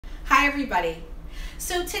Hi everybody.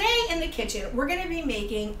 So today in the kitchen, we're going to be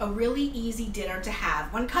making a really easy dinner to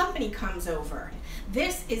have when company comes over.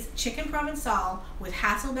 This is chicken Provencal with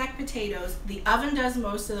Hasselback potatoes. The oven does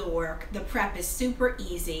most of the work. The prep is super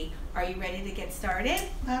easy. Are you ready to get started?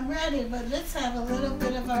 I'm ready, but let's have a little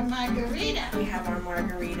bit of our margarita. We have our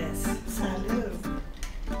margaritas. Salud.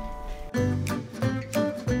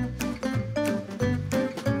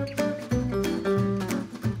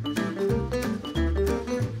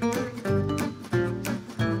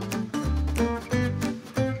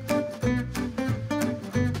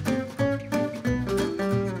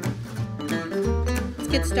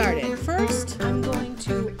 Get started. First, I'm going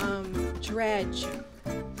to dredge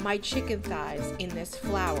my chicken thighs in this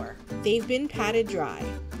flour. They've been patted dry.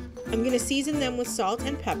 I'm going to season them with salt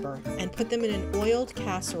and pepper and put them in an oiled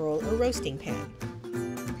casserole or roasting pan.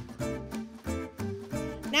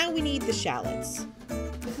 Now we need the shallots.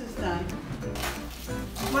 This is done.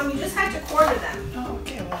 Mom, you just had to quarter them. Oh,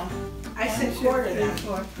 okay, well. I said quarter them.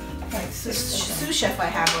 Like The sous chef I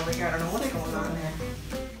have over here, I don't know what's going on there.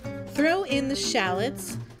 Throw in the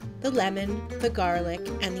shallots, the lemon, the garlic,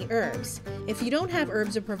 and the herbs. If you don't have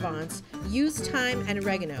herbs of Provence, use thyme and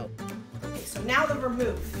oregano. Okay, so now the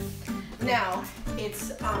vermouth. Now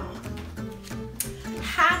it's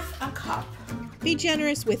half a cup. Be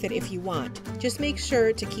generous with it if you want. Just make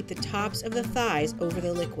sure to keep the tops of the thighs over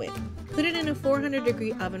the liquid. Put it in a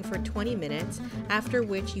 400-degree oven for 20 minutes, after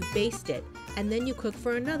which you baste it, and then you cook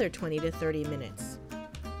for another 20 to 30 minutes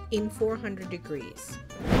in 400 degrees.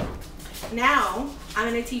 Now, I'm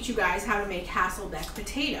going to teach you guys how to make Hasselback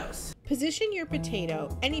potatoes. Position your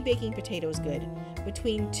potato, any baking potato is good,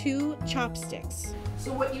 between two chopsticks.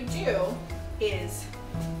 So what you do is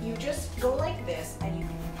you just go like this and you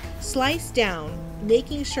slice down,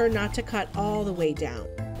 making sure not to cut all the way down.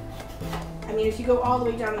 I mean, if you go all the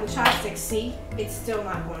way down to the chopsticks, see, it's still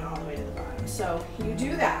not going all the way to the bottom. So you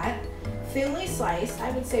do that, thinly sliced,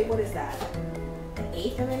 I would say, what is that?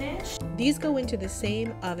 1/8 of an inch. These go into the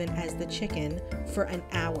same oven as the chicken for an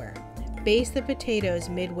hour. Baste the potatoes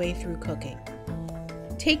midway through cooking.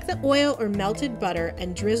 Take the oil or melted butter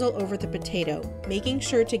and drizzle over the potato, making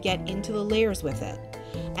sure to get into the layers with it.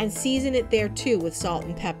 And season it there too with salt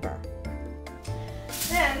and pepper.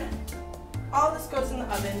 Then, all this goes in the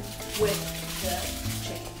oven with the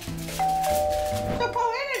chicken. So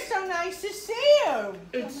Pauline, it's so nice to see you.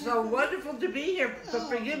 It's so wonderful to be here, but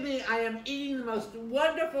forgive me, I am eating the most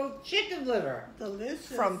wonderful chicken liver. Delicious.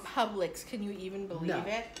 From Publix, can you even believe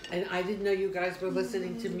it? And I didn't know you guys were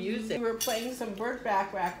listening to music. We were playing some Burt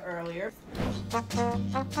Bacharach earlier.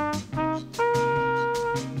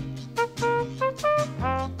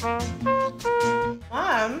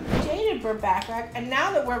 Mom dated Burt Bacharach, and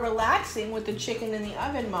now that we're relaxing with the chicken in the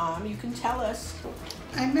oven, Mom, you can tell us.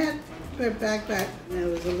 I met Burt Bacharach. There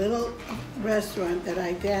was a little restaurant that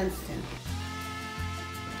I danced in.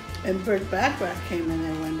 And Burt Bacharach came in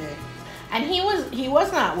there one day. And he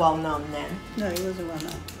was not well known then. No, he wasn't well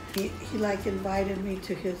known. He like invited me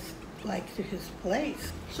to his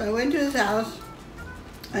place. So I went to his house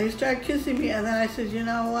and he started kissing me, and then I said, you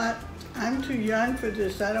know what? I'm too young for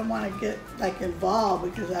this. I don't want to get like involved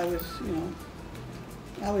because I was,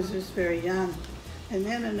 I was just very young. And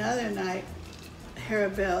then another night,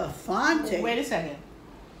 Harabelle Fonte. Wait a second.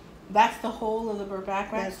 That's the whole of the Burt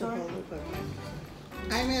Bacharach story? That's the whole of Burt Bacharach.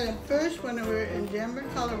 I met him first when we were in Denver,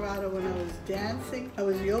 Colorado, when I was dancing. I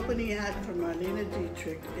was the opening act for Marlene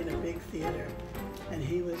Dietrich in a big theater, and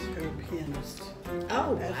he was her pianist.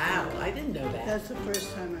 Oh, wow. I didn't know that. That's the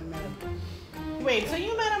first time I met him. Wait, so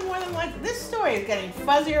you met him more than once? This story is getting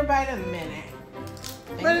fuzzier by the minute.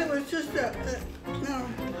 But it was just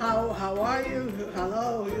how are you?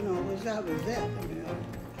 Hello, that was it.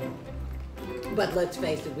 But let's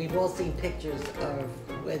face it, we've all seen pictures of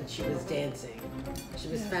when she was dancing. She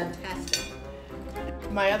was fantastic.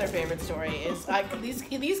 My other favorite story is,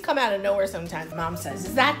 these come out of nowhere sometimes. Mom says,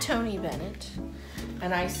 is that Tony Bennett?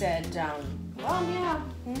 And I said, oh yeah,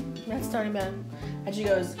 that's Tony Bennett. And she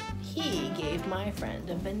goes, he gave my friend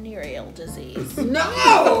a venereal disease.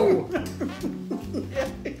 No!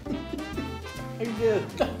 I did.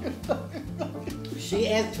 She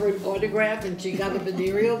asked for an autograph and she got a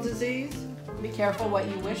venereal disease? Be careful what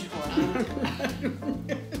you wish for.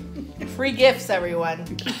 Free gifts, everyone.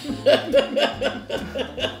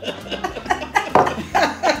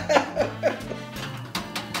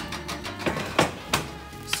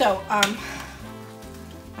 So,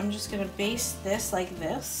 I'm just gonna baste this like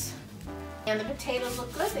this. And the potatoes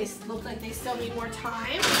look good. They look like they still need more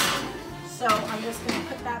time. So I'm just gonna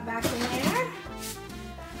put that back in there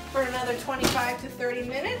for another 25 to 30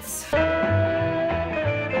 minutes.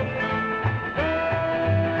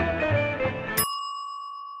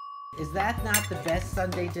 Is that not the best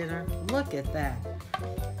Sunday dinner? Look at that.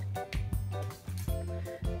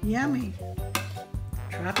 Yummy.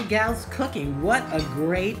 Provencal cooking. What a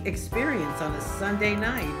great experience on a Sunday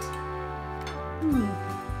night.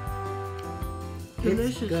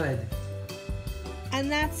 Delicious. It's good.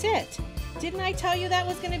 And that's it. Didn't I tell you that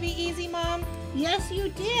was going to be easy, Mom? Yes, you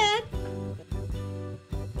did.